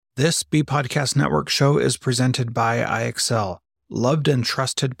This B Podcast Network show is presented by IXL. Loved and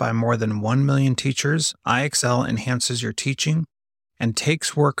trusted by more than 1 million teachers, IXL enhances your teaching and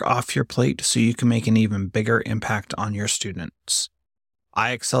takes work off your plate so you can make an even bigger impact on your students.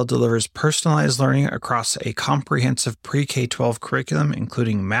 IXL delivers personalized learning across a comprehensive pre-K-12 curriculum,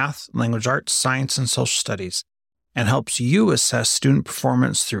 including math, language arts, science, and social studies, and helps you assess student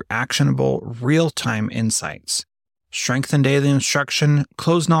performance through actionable, real-time insights. Strengthen daily instruction,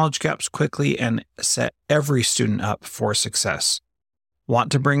 close knowledge gaps quickly, and set every student up for success.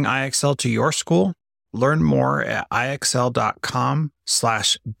 Want to bring IXL to your school? Learn more at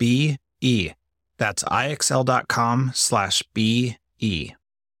ixl.com/BE. That's ixl.com/BE.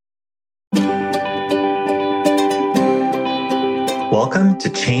 Welcome to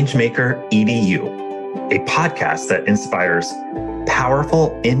Changemaker EDU, a podcast that inspires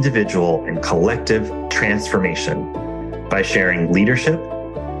powerful individual and collective transformation by sharing leadership,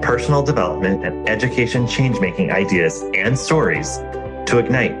 personal development, and education change-making ideas and stories to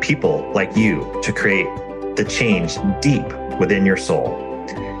ignite people like you to create the change deep within your soul,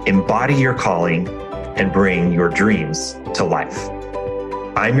 embody your calling, and bring your dreams to life.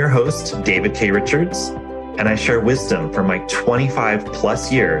 I'm your host, David K. Richards, and I share wisdom from my 25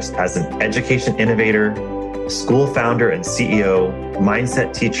 plus years as an education innovator, school founder and CEO,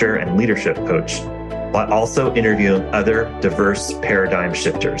 mindset teacher, and leadership coach, while also interviewing other diverse paradigm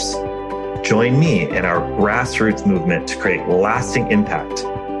shifters. Join me in our grassroots movement to create lasting impact,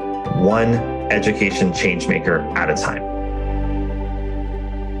 one education changemaker at a time.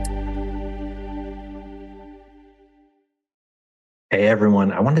 Hey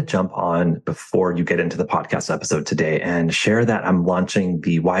everyone, I want to jump on before you get into the podcast episode today and share that I'm launching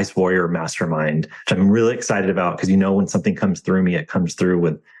the Wise Warrior Mastermind, which I'm really excited about because when something comes through me, it comes through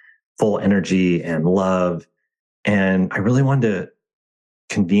with full energy and love. And I really wanted to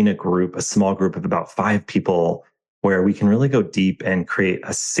convene a small group of about 5 people where we can really go deep and create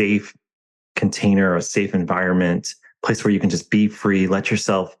a safe container, a safe environment, place where you can just be free, let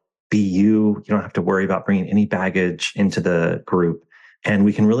yourself be you. You don't have to worry about bringing any baggage into the group. And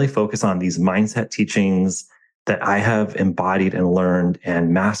we can really focus on these mindset teachings that I have embodied and learned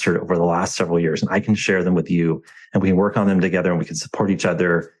and mastered over the last several years. And I can share them with you, and we can work on them together, and we can support each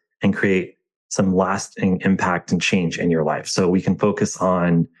other and create some lasting impact and change in your life. So we can focus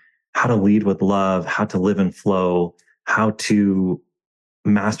on how to lead with love, how to live in flow, how to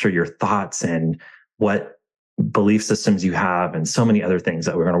master your thoughts and what belief systems you have, and so many other things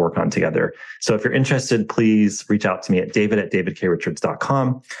that we're going to work on together. So if you're interested, please reach out to me at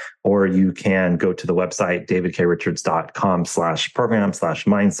david@davidkrichards.com, or you can go to the website,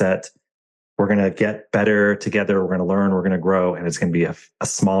 davidkrichards.com/program/mindset. We're going to get better together. We're going to learn, we're going to grow, and it's going to be a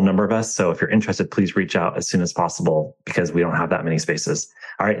small number of us. So if you're interested, please reach out as soon as possible because we don't have that many spaces.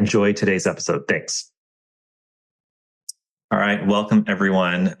 All right, enjoy today's episode. Thanks. All right, welcome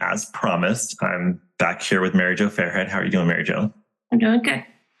everyone. As promised, I'm back here with Mary Jo Fairhead. How are you doing, Mary Jo? I'm doing good.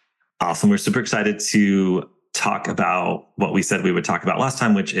 Awesome. We're super excited to talk about what we said we would talk about last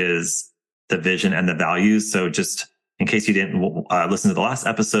time, which is the vision and the values. So just in case you didn't listen to the last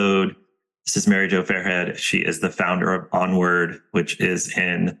episode, this is Mary Jo Fairhead. She is the founder of Onward, which is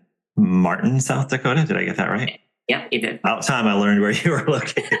in Martin, South Dakota. Did I get that right? Yep, you did. About time I learned where you were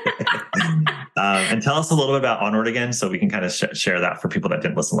located. And tell us a little bit about Onward again, so we can kind of share that for people that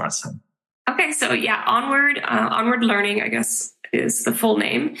didn't listen last time. Okay, so yeah, Onward Learning, I guess, is the full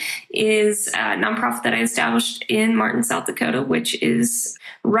name, is a nonprofit that I established in Martin, South Dakota, which is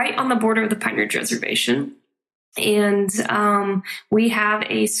right on the border of the Pine Ridge Reservation. And we have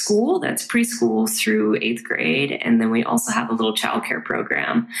a school that's preschool through 8th grade. And then we also have a little childcare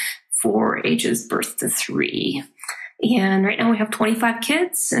program for ages birth to 3. And right now we have 25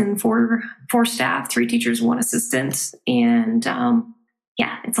 kids and four staff, 3 teachers, 1 assistant. And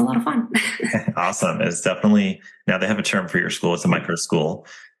yeah, it's a lot of fun. Awesome. It's definitely, now they have a term for your school. It's a micro school.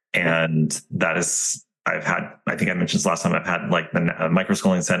 And that is, I think I mentioned this last time, I've had like the micro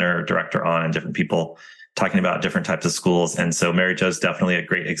schooling center director on and different people talking about different types of schools. And so Mary Jo is definitely a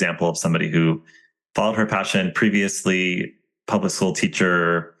great example of somebody who followed her passion, previously public school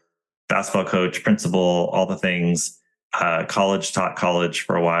teacher, basketball coach, principal, all the things, taught college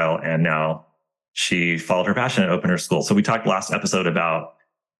for a while. And now she followed her passion and opened her school. So we talked last episode about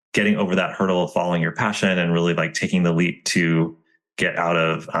getting over that hurdle of following your passion and really like taking the leap to get out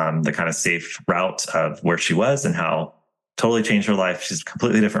of the kind of safe route of where she was and how totally changed her life. She's a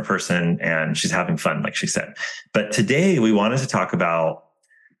completely different person and she's having fun, like she said. But today we wanted to talk about,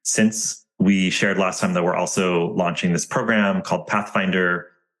 since we shared last time that we're also launching this program called Pathfinder,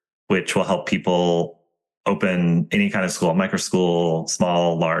 which will help people open any kind of school, micro school,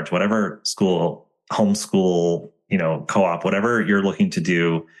 small, large, whatever school, homeschool, co-op, whatever you're looking to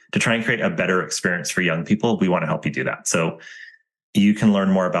do to try and create a better experience for young people, we want to help you do that. So you can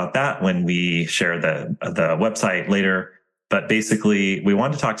learn more about that when we share the website later. But basically, we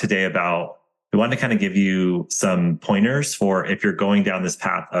want to talk today about, we want to kind of give you some pointers for if you're going down this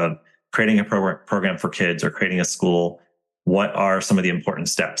path of creating a program for kids or creating a school, what are some of the important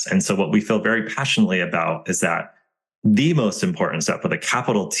steps? And so what we feel very passionately about is that the most important step with a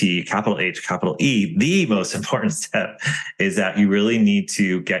capital T, capital H, capital E, the most important step is that you really need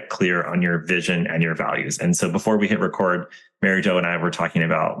to get clear on your vision and your values. And so before we hit record, Mary Jo and I were talking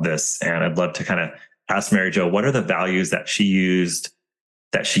about this, and I'd love to kind of ask Mary Jo, what are the values that she uses,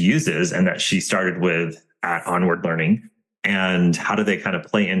 and that she started with at Onward Learning, and how do they kind of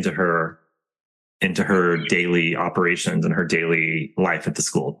play into her daily operations and her daily life at the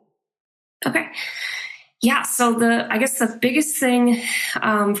school? Okay. Yeah. So I guess the biggest thing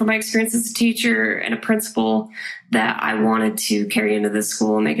from my experience as a teacher and a principal that I wanted to carry into the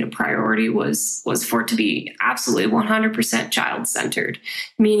school and make it a priority was for it to be absolutely 100% child-centered,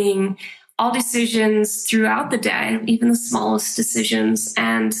 meaning all decisions throughout the day, even the smallest decisions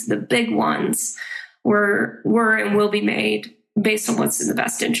and the big ones were and will be made based on what's in the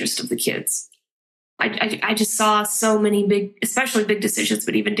best interest of the kids. I just saw so many especially big decisions,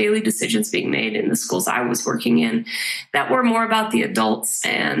 but even daily decisions being made in the schools I was working in that were more about the adults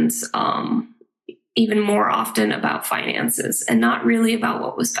and even more often about finances and not really about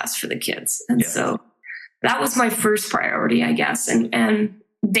what was best for the kids. And so that was my first priority, I guess. And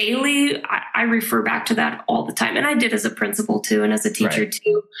daily, I refer back to that all the time. And I did as a principal too, and as a teacher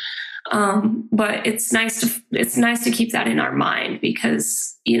too. But it's nice to keep that in our mind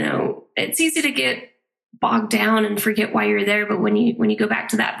because, it's easy to get bogged down and forget why you're there. But when you go back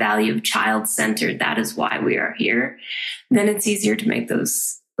to that value of child-centered, that is why we are here, then it's easier to make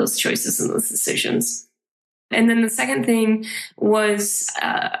those choices and those decisions. And then the second thing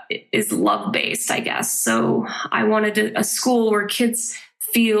is love-based, I guess. So I wanted a school where kids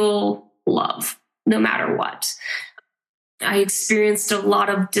feel love no matter what. I experienced a lot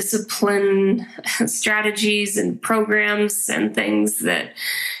of discipline strategies and programs and things that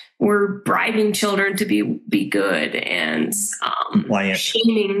were bribing children to be good and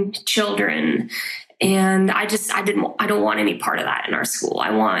shaming children. And I don't want any part of that in our school.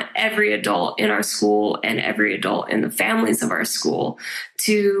 I want every adult in our school and every adult in the families of our school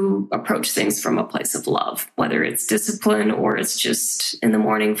to approach things from a place of love, whether it's discipline or it's just in the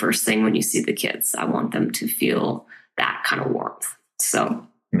morning, first thing when you see the kids. I want them to feel that kind of warmth. So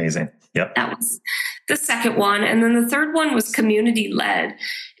amazing. Yep. That was the second one. And then the third one was community led.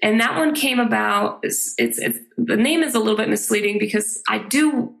 And that one came about, the name is a little bit misleading because I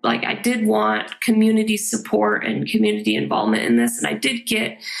did want community support and community involvement in this. And I did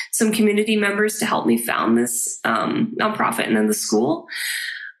get some community members to help me found this nonprofit and then the school.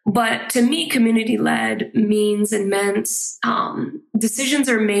 But to me, community-led means and meant decisions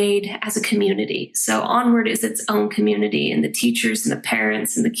are made as a community. So Onward is its own community, and the teachers and the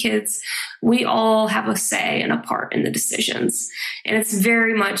parents and the kids, we all have a say and a part in the decisions. And it's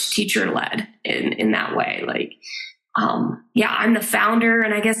very much teacher-led in that way. Like, I'm the founder,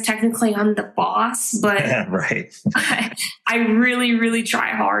 and I guess technically I'm the boss, but right. I really, really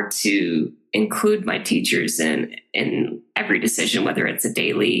try hard to include my teachers in every decision, whether it's a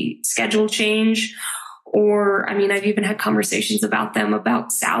daily schedule change or, I've even had conversations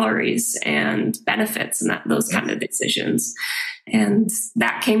about salaries and benefits and those kind of decisions. And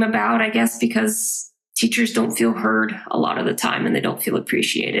that came about, I guess, because teachers don't feel heard a lot of the time and they don't feel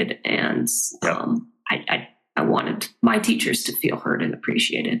appreciated. And I wanted my teachers to feel heard and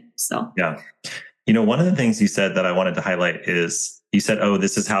appreciated. So, one of the things you said that I wanted to highlight is you said, oh,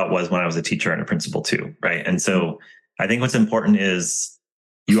 this is how it was when I was a teacher and a principal too. Right. And so I think what's important is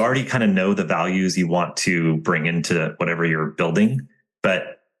you already kind of know the values you want to bring into whatever you're building.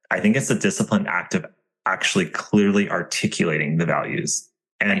 But I think it's a disciplined act of actually clearly articulating the values.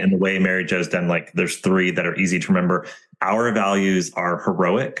 And in the way Mary Jo's done, there's 3 that are easy to remember. Our values are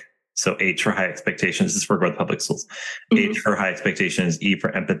heroic. So H for high expectations. This is for growth public schools. Mm-hmm. H for high expectations, E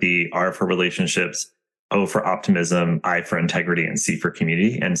for empathy, R for relationships, O for optimism, I for integrity, and C for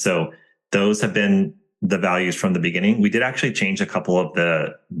community. And so those have been the values from the beginning. We did actually change a couple of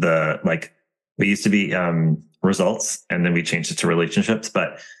we used to be results, and then we changed it to relationships.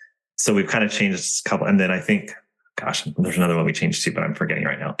 But so we've kind of changed a couple. And then I think, there's another one we changed to, but I'm forgetting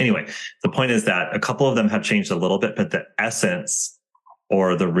right now. Anyway, the point is that a couple of them have changed a little bit, but the essence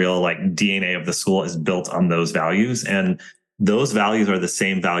or the real DNA of the school is built on those values. And those values are the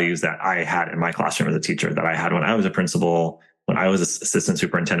same values that I had in my classroom as a teacher, that I had when I was a principal, when I was assistant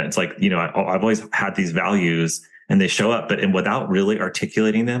superintendent. It's like, I've always had these values and they show up, but without really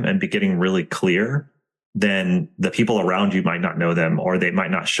articulating them and getting really clear, then the people around you might not know them, or they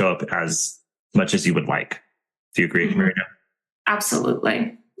might not show up as much as you would like. Do you agree, Mm-hmm. Marina?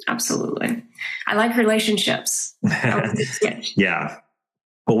 Absolutely. Absolutely. I like relationships. Yeah.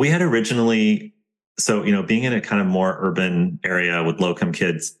 Well, we had originally, so, being in a kind of more urban area with low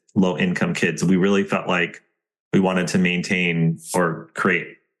income kids, we really felt like we wanted to maintain or create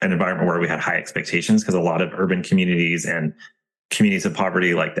an environment where we had high expectations, because a lot of urban communities and communities of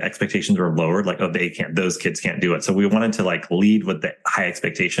poverty, like the expectations were lowered, like, oh, those kids can't do it. So we wanted to like lead with the high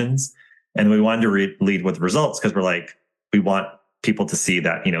expectations, and we wanted to lead with results, because we're like, we want people to see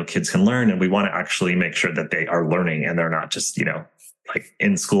that, kids can learn, and we want to actually make sure that they are learning and they're not just, like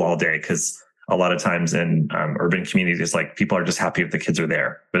in school all day. Because a lot of times in urban communities, like people are just happy if the kids are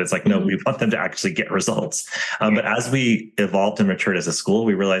there, but it's like, no, we want them to actually get results. But as we evolved and matured as a school,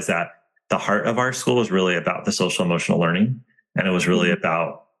 we realized that the heart of our school was really about the social emotional learning. And it was really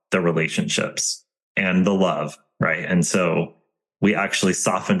about the relationships and the love. Right. And so we actually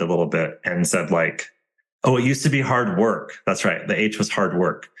softened a little bit and said like, oh, it used to be hard work. That's right. The H was hard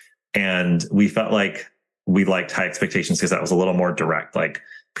work. And we felt like we liked high expectations because that was a little more direct, like,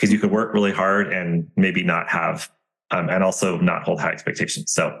 because you could work really hard and maybe not have, and also not hold high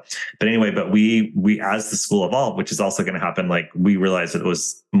expectations. So, but anyway, we, as the school evolved, which is also going to happen, like we realized that it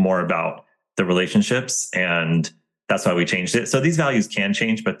was more about the relationships, and that's why we changed it. So these values can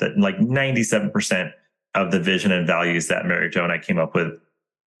change, but like 97% of the vision and values that Mary Jo and I came up with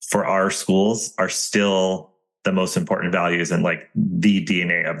for our schools are still the most important values and like the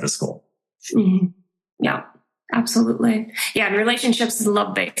DNA of the school. Mm-hmm. Yeah, absolutely. Yeah. And relationships is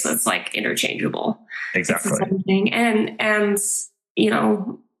love based. So it's like interchangeable. Exactly. And,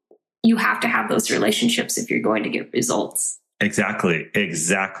 you have to have those relationships if you're going to get results. Exactly.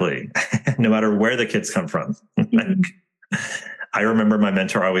 No matter where the kids come from. Mm-hmm. I remember my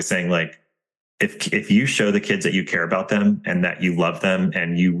mentor always saying like, if you show the kids that you care about them and that you love them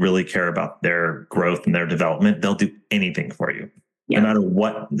and you really care about their growth and their development, they'll do anything for you, no matter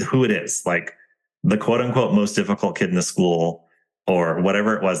who it is. Like the quote unquote most difficult kid in the school or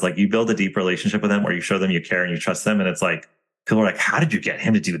whatever it was, like you build a deep relationship with them where you show them you care and you trust them. And it's like, people are like, how did you get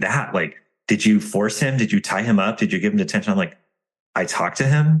him to do that? Like, did you force him? Did you tie him up? Did you give him detention? I'm like, I talked to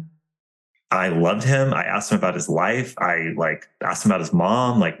him. I loved him. I asked him about his life. I like asked him about his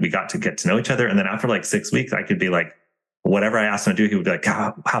mom. Like we got to know each other. And then after like 6 weeks, I could be like, whatever I asked him to do, he would be like,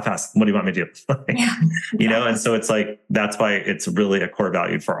 how fast? What do you want me to do? And so it's like, that's why it's really a core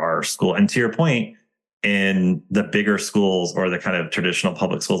value for our school. And to your point, in the bigger schools or the kind of traditional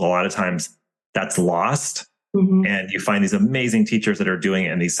public schools, a lot of times that's lost. Mm-hmm. And you find these amazing teachers that are doing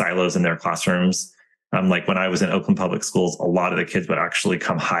it in these silos in their classrooms. Like when I was in Oakland public schools, a lot of the kids would actually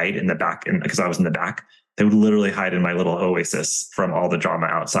come hide in the back, and because I was in the back, they would literally hide in my little oasis from all the drama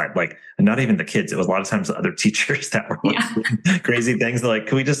outside. Like, and not even the kids. It was a lot of times the other teachers that were like crazy things. They're like,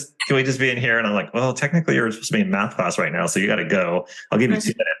 can we just be in here? And I'm like, well, technically you're supposed to be in math class right now. So you got to go. I'll give you 2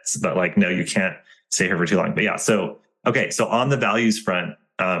 minutes, but like, no, you can't stay here for too long. But yeah. So, okay. So on the values front,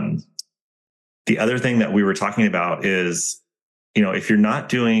 the other thing that we were talking about is, if you're not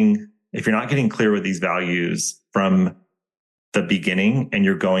getting clear with these values from the beginning and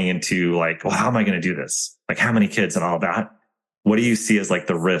you're going into like, well, how am I going to do this? Like how many kids and all that? What do you see as like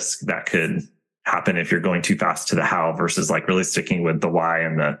the risk that could happen if you're going too fast to the how versus like really sticking with the why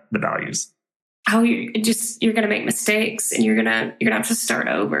and the values? How you're going to make mistakes and you're going to have to start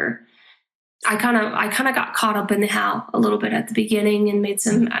over. I kind of got caught up in the how a little bit at the beginning and made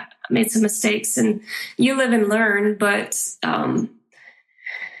some mistakes, and you live and learn, but,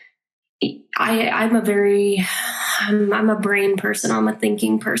 I'm a brain person. I'm a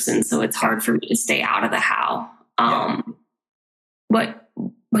thinking person. So it's hard for me to stay out of the how. But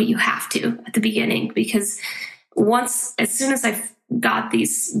you have to at the beginning, because as soon as I've got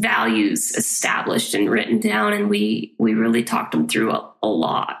these values established and written down, and we really talked them through a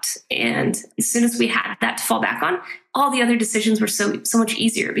lot. And as soon as we had that to fall back on, all the other decisions were so much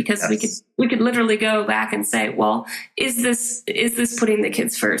easier, because we could literally go back and say, well, is this putting the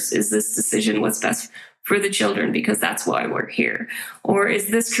kids first? Is this decision what's best for the children? Because that's why we're here. Or is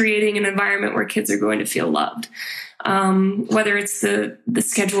this creating an environment where kids are going to feel loved? Whether it's the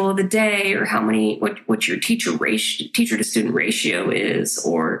schedule of the day, or what your teacher to student ratio is,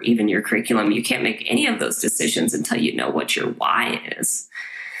 or even your curriculum, you can't make any of those decisions until you know what your why is.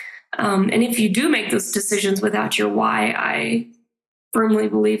 And if you do make those decisions without your why, I firmly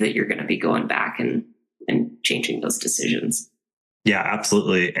believe that you're going to be going back and changing those decisions. Yeah,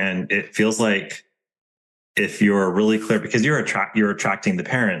 absolutely. And it feels like if you're really clear, because you're attracting the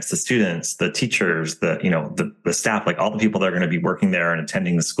parents, the students, the teachers, the staff, like all the people that are going to be working there and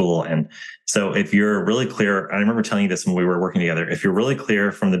attending the school. And so if you're really clear, I remember telling you this when we were working together, if you're really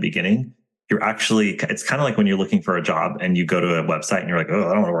clear from the beginning, it's kind of like when you're looking for a job and you go to a website and you're like, oh,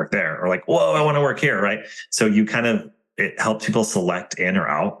 I don't want to work there. Or like, whoa, I want to work here. Right. So it helps people select in or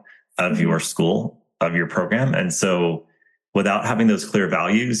out of your school, of your program. And so without having those clear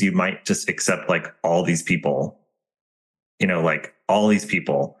values, you might just accept like all these people, like all these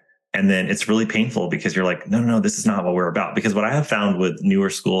people. And then it's really painful because you're like, no, this is not what we're about. Because what I have found with newer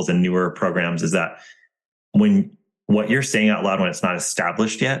schools and newer programs is that when what you're saying out loud, when it's not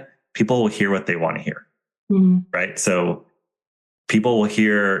established yet, people will hear what they want to hear. Right. So people will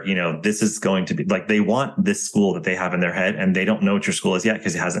hear, this is going to be like, they want this school that they have in their head and they don't know what your school is yet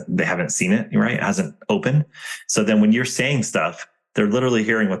because they haven't seen it, right? It hasn't opened. So then when you're saying stuff, they're literally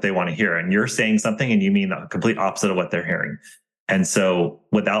hearing what they want to hear, and you're saying something and you mean the complete opposite of what they're hearing. And so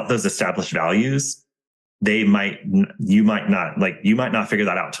without those established values, you might not figure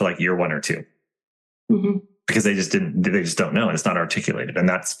that out till like year 1 or 2. Because they just don't know, and it's not articulated, and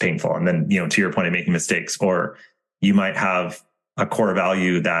that's painful. And then, to your point of making mistakes, or you might have a core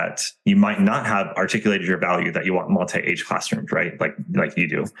value that you might not have articulated your value that you want multi-age classrooms, right? Like you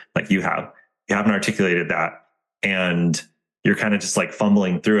do, like you haven't articulated that, and you're kind of just like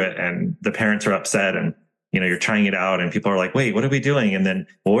fumbling through it, and the parents are upset, and you're trying it out and people are like, wait, what are we doing? And then,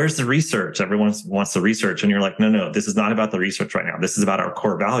 well, where's the research? Everyone wants the research. And you're like, no, this is not about the research right now. This is about our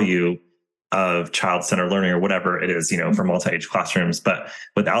core value of child-centered learning, or whatever it is, for multi-age classrooms. But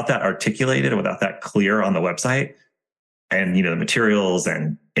without that articulated, without that clear on the website, and, the materials,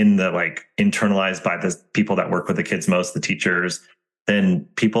 and in the internalized by the people that work with the kids most, the teachers, then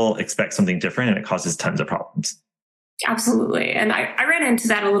people expect something different, and it causes tons of problems. Absolutely. And I ran into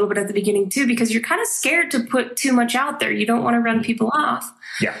that a little bit at the beginning too, because you're kind of scared to put too much out there. You don't want to run people off.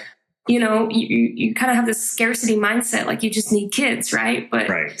 Yeah. You kind of have this scarcity mindset, like you just need kids, right? But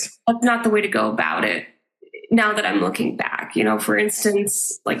that's not the way to go about it. Now that I'm looking back, for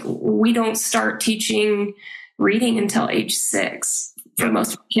instance, like we don't start teaching reading until age 6 for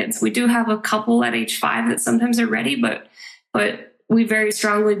most kids. We do have a couple at age 5 that sometimes are ready, but we very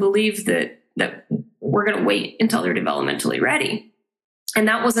strongly believe that we're going to wait until they're developmentally ready. And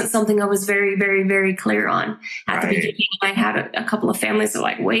that wasn't something I was very, very, very clear on at the beginning. I had a couple of families that were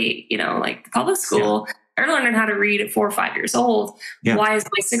like, wait, like public school, they're learning how to read at 4 or 5 years old. Yeah. Why is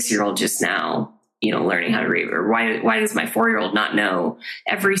my 6-year-old just now, learning how to read? Or why does my 4-year-old not know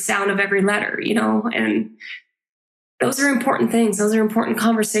every sound of every letter, And those are important things. Those are important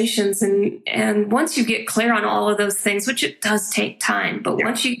conversations. And once you get clear on all of those things, which it does take time, but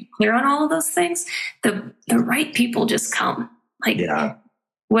once you get clear on all of those things, the right people just come.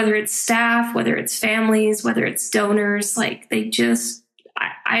 Whether it's staff, whether it's families, whether it's donors,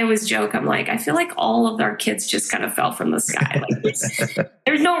 I always joke, I'm like, I feel like all of our kids just kind of fell from the sky.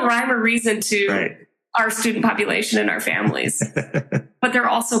 There's no rhyme or reason to our student population and our families, but they're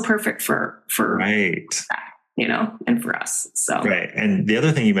also perfect for and for us. So, right. And the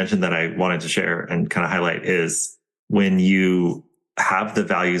other thing you mentioned that I wanted to share and kind of highlight is when you have the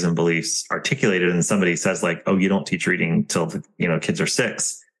values and beliefs articulated and somebody says like, oh, you don't teach reading till kids are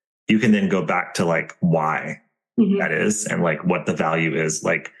 6, you can then go back to why that is, and what the value is.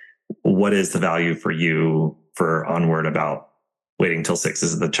 What is the value for you for Onward about waiting till 6?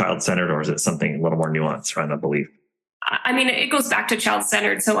 Is it the child-centered, or is it something a little more nuanced around the belief? I mean, it goes back to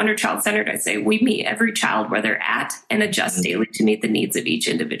child-centered. So under child-centered, I say we meet every child where they're at and adjust daily to meet the needs of each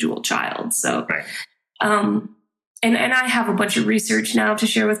individual child. So, and I have a bunch of research now to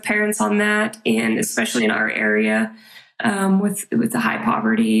share with parents on that, and especially in our area with the high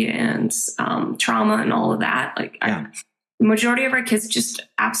poverty and trauma and all of that. The majority of our kids just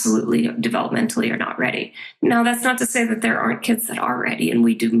absolutely developmentally are not ready. Now, that's not to say that there aren't kids that are ready, and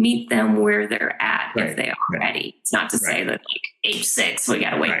we do meet them where they're at if they are ready. It's not to say that age 6, we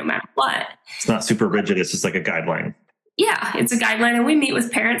got to wait no matter what. It's not super rigid. It's just like a guideline. Yeah, it's a guideline, and we meet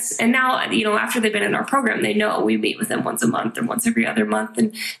with parents. And now, after they've been in our program, they know we meet with them once a month or once every other month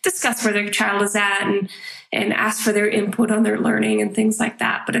and discuss where their child is at and ask for their input on their learning and things like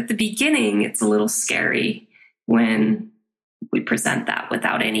that. But at the beginning, it's a little scary when we present that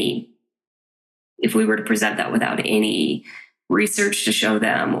without any research to show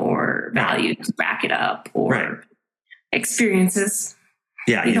them or value to back it up or experiences.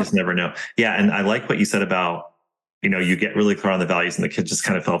 Yeah, you just never know. Yeah, and I like what you said about, you get really clear on the values and the kid just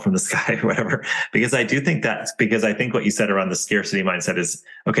kind of fell from the sky or whatever. Because I think what you said around the scarcity mindset is,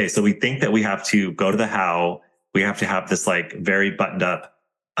 okay, so we think that we have to go to the how we have to have this like very buttoned up,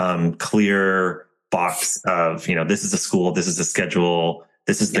 clear box of, this is a school, this is a schedule,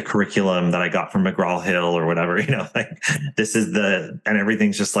 this is the curriculum that I got from McGraw-Hill or whatever, like this is and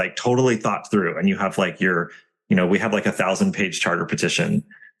everything's just like totally thought through. And you have like we have like 1,000-page charter petition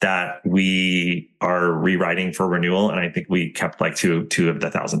that we are rewriting for renewal. And I think we kept like two of the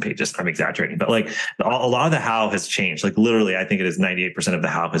 1,000 pages. I'm exaggerating, but like a lot of the how has changed. Like literally, I think it is 98% of the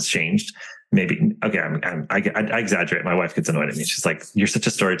how has changed. Maybe, okay, I exaggerate. My wife gets annoyed at me. She's like, you're such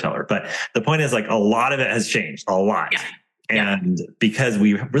a storyteller. But the point is like a lot of it has changed, a lot. Yeah. And because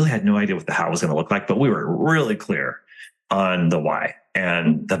we really had no idea what the how was going to look like, but we were really clear on the why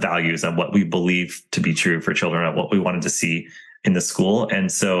and the values and what we believe to be true for children and what we wanted to see in the school.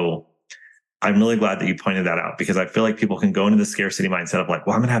 And so I'm really glad that you pointed that out, because I feel like people can go into the scarcity mindset of like,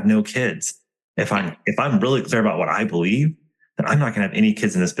 well, I'm going to have no kids. If I'm really clear about what I believe, then I'm not going to have any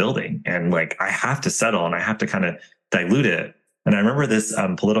kids in this building. And like, I have to settle and I have to kind of dilute it. And I remember this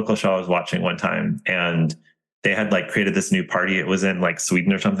political show I was watching one time, and they had like created this new party. It was in like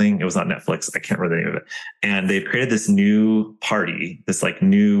Sweden or something. It was on Netflix. I can't remember the name of it. And they created this new party, this like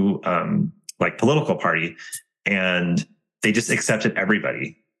new like political party. And they just accepted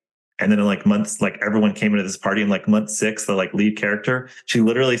everybody. And then in like months, like everyone came into this party. In like month 6, the like lead character, she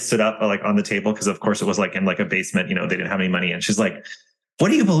literally stood up like on the table, because of course it was like in like a basement, they didn't have any money. And she's like, what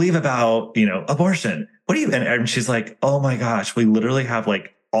do you believe about, abortion? What do you, and she's like, oh my gosh, we literally have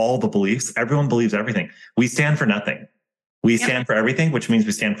like all the beliefs. Everyone believes everything. We stand for nothing. We stand for everything, which means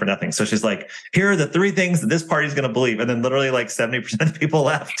we stand for nothing. So she's like, here are the 3 things that this party is going to believe. And then literally like 70% of people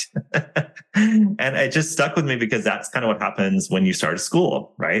left. And it just stuck with me, because that's kind of what happens when you start a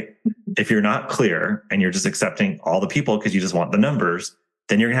school, right? If you're not clear and you're just accepting all the people because you just want the numbers,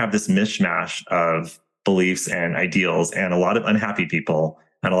 then you're going to have this mishmash of beliefs and ideals and a lot of unhappy people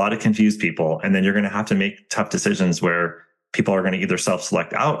and a lot of confused people. And then you're going to have to make tough decisions where people are going to either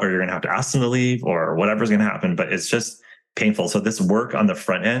self-select out, or you're going to have to ask them to leave, or whatever's going to happen. But it's just painful. So this work on the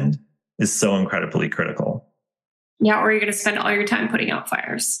front end is so incredibly critical. Yeah. Or you're going to spend all your time putting out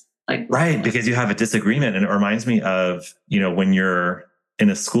fires. Right. Because you have a disagreement. And it reminds me of, when you're in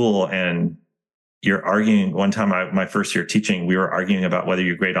a school and you're arguing. One time, my first year teaching, we were arguing about whether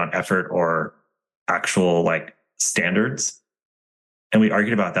you grade on effort or actual like standards. And we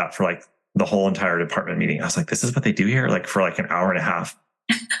argued about that for like the whole entire department meeting. I was like, this is what they do here, like for like an hour and a half.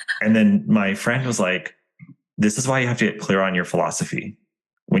 And then my friend was like, this is why you have to get clear on your philosophy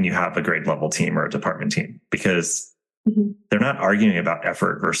when you have a grade level team or a department team, because they're not arguing about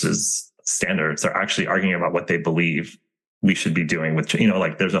effort versus standards. They're actually arguing about what they believe we should be doing with,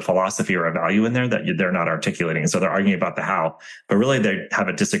 like there's a philosophy or a value in there that they're not articulating. So they're arguing about the how, but really they have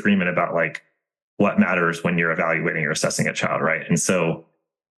a disagreement about like what matters when you're evaluating or assessing a child. Right. And so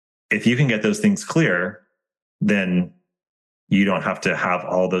if you can get those things clear, then you don't have to have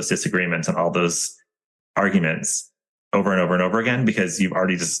all those disagreements and all those arguments over and over and over again, because you've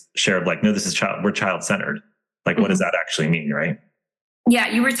already just shared like, no, we're child centered. Like, what does that actually mean? Right. Yeah.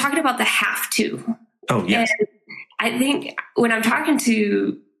 You were talking about the have to. Oh, yes. And I think when I've talked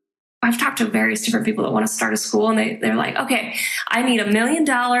to various different people that want to start a school, and they're like, okay, I need $1 million.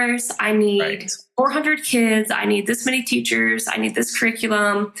 I need 400 kids. I need this many teachers. I need this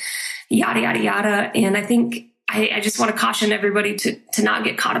curriculum, yada, yada, yada. And I think I just want to caution everybody to not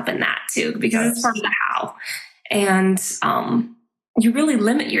get caught up in that too, because it's part of the how. And you really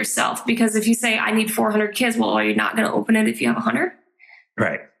limit yourself, because if you say I need 400 kids, well, are you not going to open it if you have 100?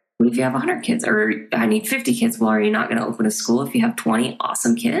 Right. If you have 100 kids, or I need 50 kids, well, are you not going to open a school if you have 20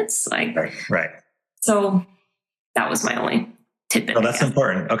 awesome kids? Right. So that was my only tidbit. Oh, that's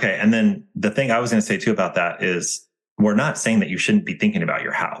important. Okay. And then the thing I was going to say too about that is, we're not saying that you shouldn't be thinking about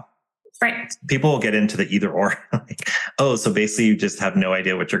your how. Right. People will get into the either or. Like, oh, so basically you just have no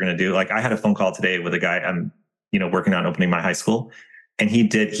idea what you're going to do. Like I had a phone call today with a guy I'm, working on opening my high school. And he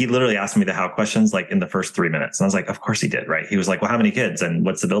literally asked me the how questions like in the first 3 minutes. And I was like, of course he did. Right. He was like, well, how many kids and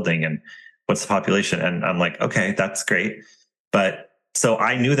what's the building and what's the population? And I'm like, okay, that's great. But so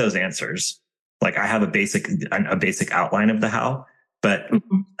I knew those answers. Like I have a basic outline of the how, but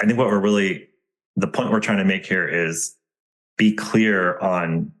I think the point we're trying to make here is be clear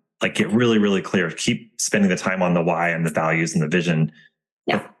on, like, get really, really clear. Keep spending the time on the why and the values and the vision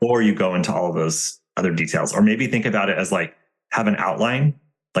before you go into all of those other details. Or maybe think about it as like, have an outline,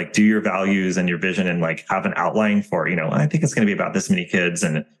 like do your values and your vision and like have an outline for, I think it's going to be about this many kids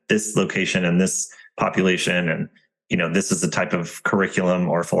and this location and this population. And, this is the type of curriculum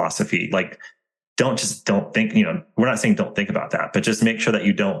or philosophy. Like, don't think, we're not saying don't think about that, but just make sure that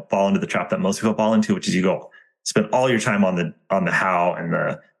you don't fall into the trap that most people fall into, which is you go spend all your time on the how and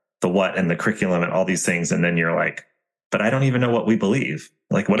the what and the curriculum and all these things. And then you're like, but I don't even know what we believe.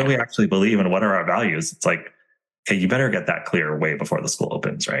 Like, what do we actually believe and what are our values? It's like, okay, you better get that clear way before the school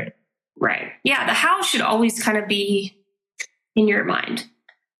opens, right? Right. Yeah. The how should always kind of be in your mind.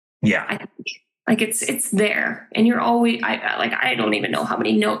 Yeah. I think. Like it's there, and you're always. I don't even know how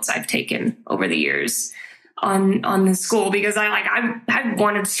many notes I've taken over the years on the school, because I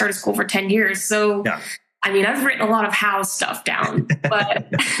wanted to start a school for 10 years. So yeah. I mean, I've written a lot of how stuff down, but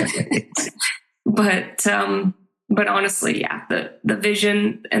but honestly, yeah, the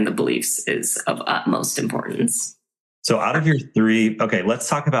vision and the beliefs is of utmost importance. So out of your three, okay, let's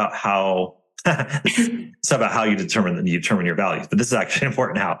talk about how. So about how you determine your values, but this is actually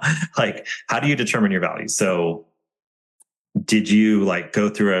important. How do you determine your values? So did you like go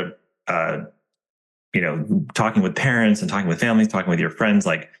through talking with parents and talking with families, talking with your friends?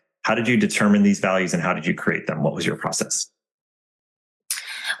 Like, how did you determine these values and how did you create them? What was your process?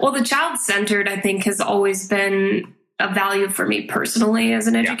 Well, the child-centered, I think, has always been a value for me personally as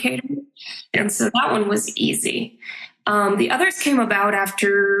an educator. Yeah. And so that one was easy. The others came about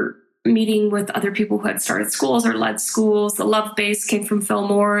after meeting with other people who had started schools or led schools. The love base came from Phil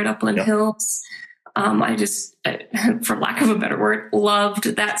Moore at Upland Hills. I just, for lack of a better word, loved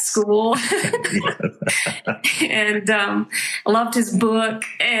that school and loved his book.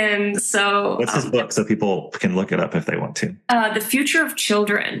 And so, what's his book so people can look it up if they want to? The Future of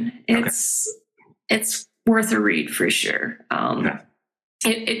Children. It's worth a read for sure.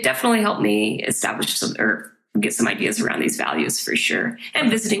 It definitely helped me establish get some ideas around these values for sure.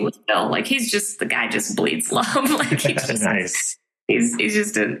 And visiting with Phil, like he's just, the guy just bleeds love. Like he's just, nice. He's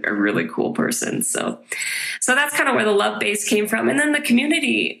just a really cool person. So that's kind of where the love base came from. And then the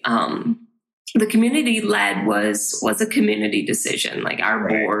community led was a community decision. Like our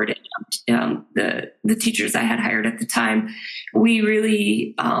board, the teachers I had hired at the time, we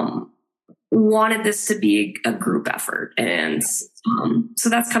really, wanted this to be a group effort. And so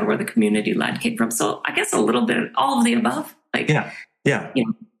that's kind of where the community led came from. So I guess a little bit of all of the above. Like, yeah. You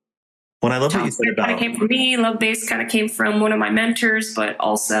know, when I love what you said about, kind of came from me, love base kind of came from one of my mentors, but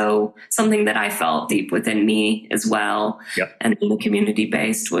also something that I felt deep within me as well. Yep. And then the community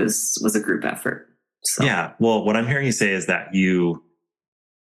based was a group effort. So. Yeah. Well, what I'm hearing you say is that you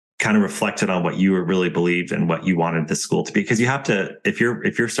kind of reflected on what you really believed and what you wanted the school to be. Because you have to, if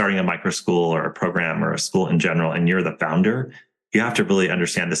you're starting a micro school or a program or a school in general, and you're the founder, you have to really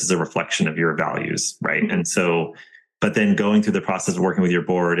understand this is a reflection of your values, right? Mm-hmm. And so, but then going through the process of working with your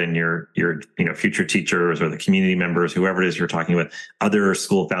board and your future teachers or the community members, whoever it is you're talking with, other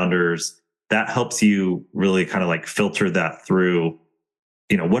school founders, that helps you really kind of like filter that through,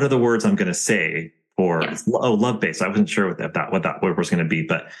 what are the words I'm going to say for, love base. I wasn't sure what that word was going to be,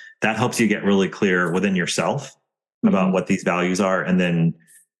 but that helps you get really clear within yourself about what these values are. And then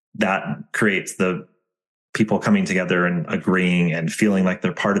that creates the people coming together and agreeing and feeling like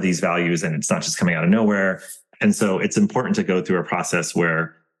they're part of these values. And it's not just coming out of nowhere. And so it's important to go through a process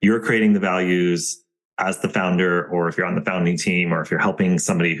where you're creating the values as the founder, or if you're on the founding team, or if you're helping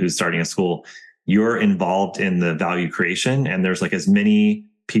somebody who's starting a school, you're involved in the value creation. And there's like as many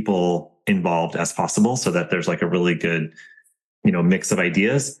people involved as possible so that there's like a really good, mix of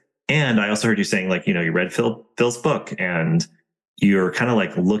ideas. And I also heard you saying like, you read Phil's book and you're kind of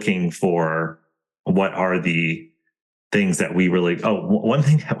like looking for what are the things that we really, one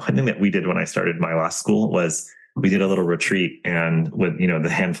thing that we did when I started my last school was we did a little retreat, and with, the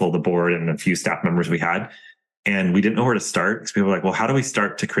handful of the board and a few staff members we had, and we didn't know where to start because people were like, well, how do we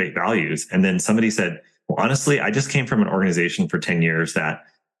start to create values? And then somebody said, well, honestly, I just came from an organization for 10 years that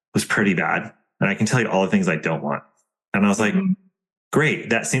was pretty bad. And I can tell you all the things I don't want. And I was like, great.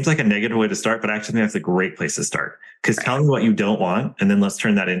 That seems like a negative way to start, but I actually think that's a great place to start, because tell me what you don't want. And then let's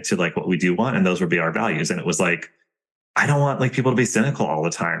turn that into like what we do want. And those would be our values. And it was like, I don't want like people to be cynical all the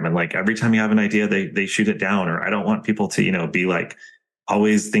time. And like, every time you have an idea, they shoot it down. Or I don't want people to, be like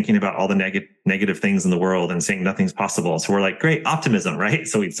always thinking about all the negative things in the world and saying nothing's possible. So we're like, great, optimism, right?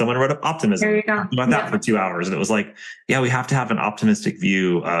 So someone wrote up optimism about that for 2 hours. And it was like, yeah, we have to have an optimistic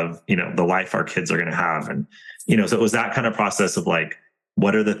view of, the life our kids are going to have. And, so it was that kind of process of like,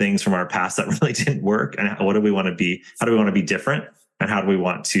 what are the things from our past that really didn't work? And what do we want to be? How do we want to be different? And how do we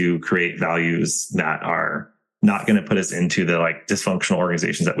want to create values that are not going to put us into the like dysfunctional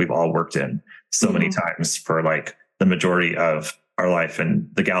organizations that we've all worked in so many times for like the majority of our life? And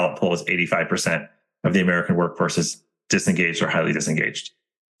the Gallup poll is 85% of the American workforce is disengaged or highly disengaged.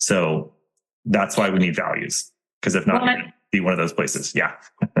 So that's why we need values, because if not, you'd be one of those places. Yeah.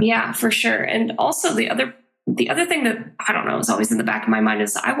 Yeah, for sure. And also the other thing that I don't know is always in the back of my mind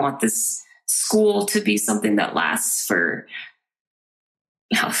is I want this school to be something that lasts for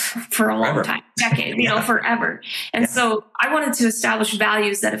for a long time, decade, forever. And so I wanted to establish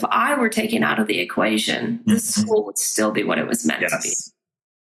values that if I were taken out of the equation, the school would still be what it was meant to be.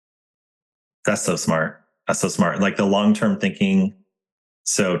 That's so smart. That's so smart. Like the long-term thinking.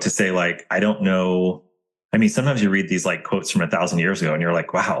 So to say like, I don't know. I mean, sometimes you read these like quotes from 1,000 years ago and you're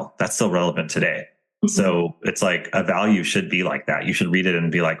like, wow, that's still relevant today. So it's like a value should be like that. You should read it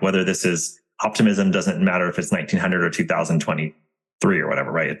and be like, whether this is optimism, doesn't matter if it's 1900 or 2023 or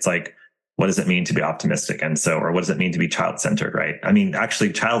whatever, right? It's like, what does it mean to be optimistic? And so, or what does it mean to be child-centered, right? I mean,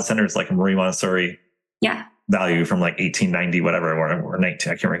 actually child-centered is like a Marie Montessori value from like 1890, whatever, or 19, I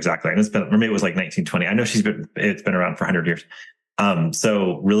can't remember exactly. And it's been, or maybe it was like 1920. I know it's been around for 100 years.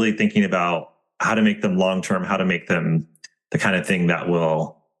 So really thinking about how to make them long-term, how to make them the kind of thing that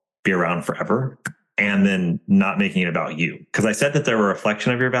will be around forever, and then not making it about you. Because I said that they're a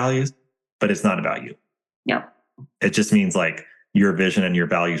reflection of your values, but it's not about you. Yep. It just means like your vision and your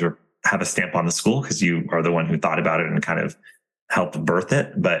values have a stamp on the school because you are the one who thought about it and kind of helped birth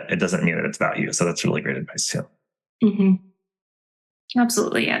it, but it doesn't mean that it's about you. So that's really great advice too. Mm-hmm.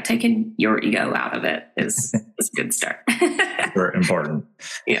 Absolutely. Yeah. Taking your ego out of it is a good start. Super important.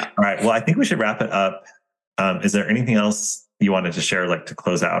 Yeah. All right. Well, I think we should wrap it up. Is there anything else you wanted to share, like to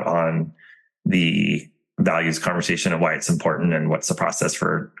close out on the values conversation and why it's important and what's the process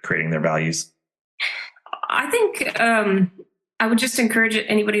for creating their values? I think I would just encourage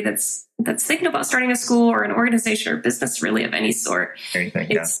anybody that's thinking about starting a school or an organization or business really of any sort.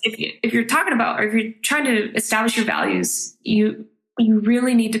 If you're talking about, or if you're trying to establish your values, you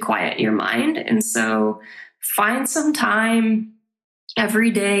really need to quiet your mind. And so find some time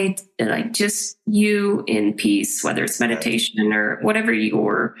every day, like just you in peace, whether it's meditation or whatever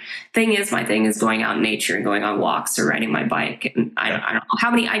your thing is. My thing is going out in nature and going on walks or riding my bike. And I don't know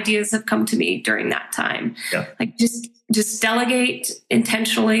how many ideas have come to me during that time. Yeah. Like just delegate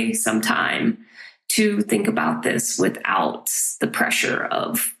intentionally some time to think about this without the pressure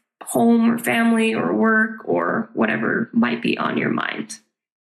of home or family or work or whatever might be on your mind.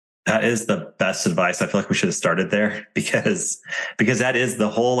 That is the best advice. I feel like we should have started there because that is the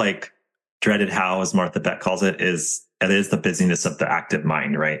whole like dreaded how, as Martha Beck calls it, is the busyness of the active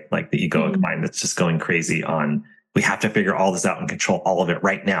mind, right? Like the egoic mind that's just going crazy on, we have to figure all this out and control all of it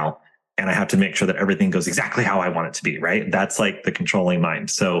right now. And I have to make sure that everything goes exactly how I want it to be, right? That's like the controlling mind.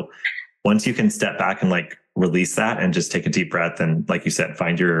 So once you can step back and like release that and just take a deep breath and, like you said,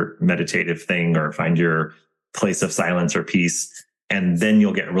 find your meditative thing or find your place of silence or peace, and then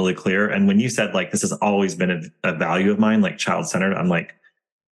you'll get really clear. And when you said like, this has always been a value of mine, like child-centered, I'm like,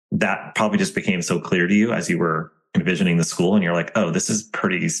 that probably just became so clear to you as you were envisioning the school. And you're like, oh, this is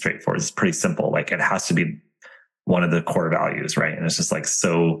pretty straightforward. It's pretty simple. Like it has to be one of the core values, right? And it's just like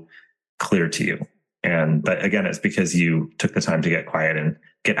so clear to you. But again, it's because you took the time to get quiet and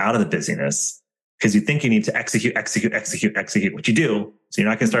get out of the busyness, because you think you need to execute, which you do. So you're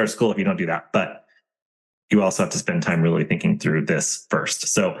not going to start a school if you don't do that. But you also have to spend time really thinking through this first.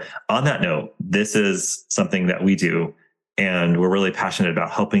 So on that note, this is something that we do, and we're really passionate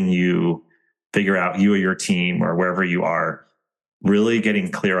about helping you figure out, you or your team or wherever you are, really getting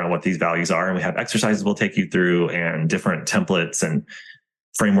clear on what these values are. And we have exercises we'll take you through and different templates and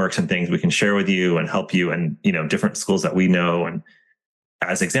frameworks and things we can share with you and help you, and different schools that we know and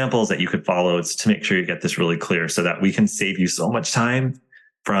as examples that you could follow. It's to make sure you get this really clear so that we can save you so much time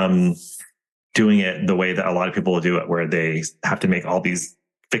from doing it the way that a lot of people will do it, where they have to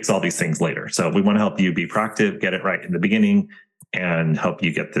fix all these things later. So we want to help you be proactive, get it right in the beginning, and help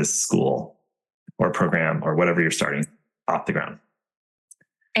you get this school or program or whatever you're starting off the ground.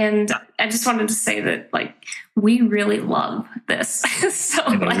 And I just wanted to say that, like, we really love this. So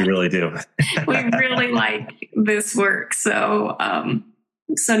we really do. We really like this work. So,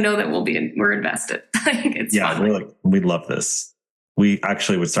 so know that we're invested. It's fun. We love this. We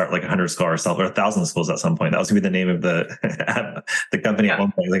actually would start like 100 schools ourselves, or 1,000 schools at some point. That was going to be the name of the company at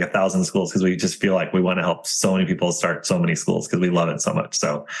one point, like 1,000 schools, because we just feel like we want to help so many people start so many schools because we love it so much.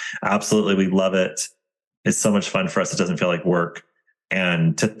 So absolutely, we love it. It's so much fun for us. It doesn't feel like work.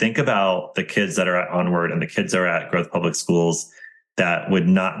 And to think about the kids that are at Onward and the kids that are at Growth Public Schools that would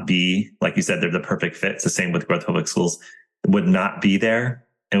not be, like you said, they're the perfect fit. It's the same with Growth Public Schools, would not be there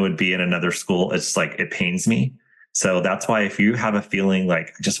and would be in another school. It's like, it pains me. So that's why if you have a feeling like,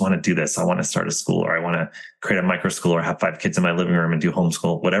 I just want to do this, I want to start a school, or I want to create a micro school, or have 5 kids in my living room and do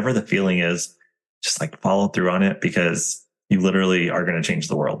homeschool, whatever the feeling is, just like follow through on it, because you literally are going to change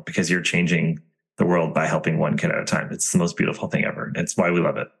the world, because you're changing the world by helping one kid at a time. It's the most beautiful thing ever. It's why we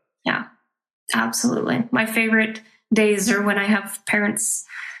love it. Yeah, absolutely. My favorite days are when I have parents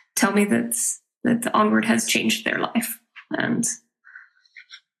tell me that Onward has changed their life. And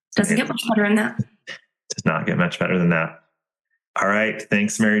Doesn't get much better than that. Does not get much better than that. All right.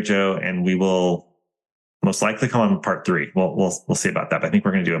 Thanks, Mary Jo. And we will most likely come on part 3. We'll see about that. But I think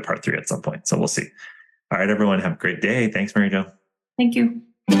we're going to do a part 3 at some point. So we'll see. All right, everyone. Have a great day. Thanks, Mary Jo. Thank you.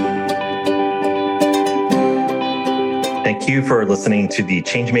 Thank you for listening to the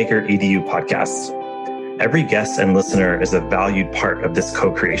Changemaker EDU podcast. Every guest and listener is a valued part of this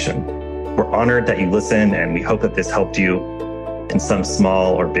co-creation. We're honored that you listen, and we hope that this helped you in some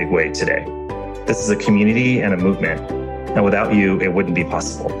small or big way today. This is a community and a movement, and without you, it wouldn't be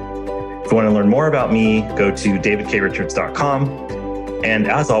possible. If you want to learn more about me, go to davidkrichards.com. And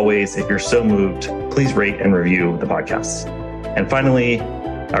as always, if you're so moved, please rate and review the podcast. And finally,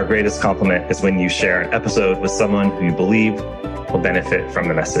 our greatest compliment is when you share an episode with someone who you believe will benefit from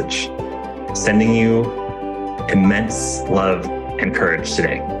the message. Sending you immense love and courage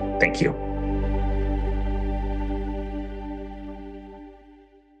today. Thank you.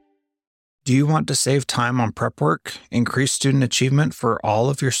 Do you want to save time on prep work, increase student achievement for all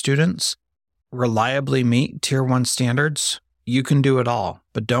of your students, reliably meet Tier 1 standards? You can do it all,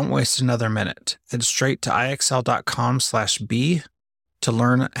 but don't waste another minute. Head straight to ixl.com/B to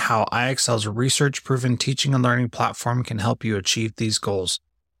learn how IXL's research-proven teaching and learning platform can help you achieve these goals.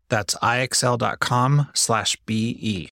 That's ixl.com/BE.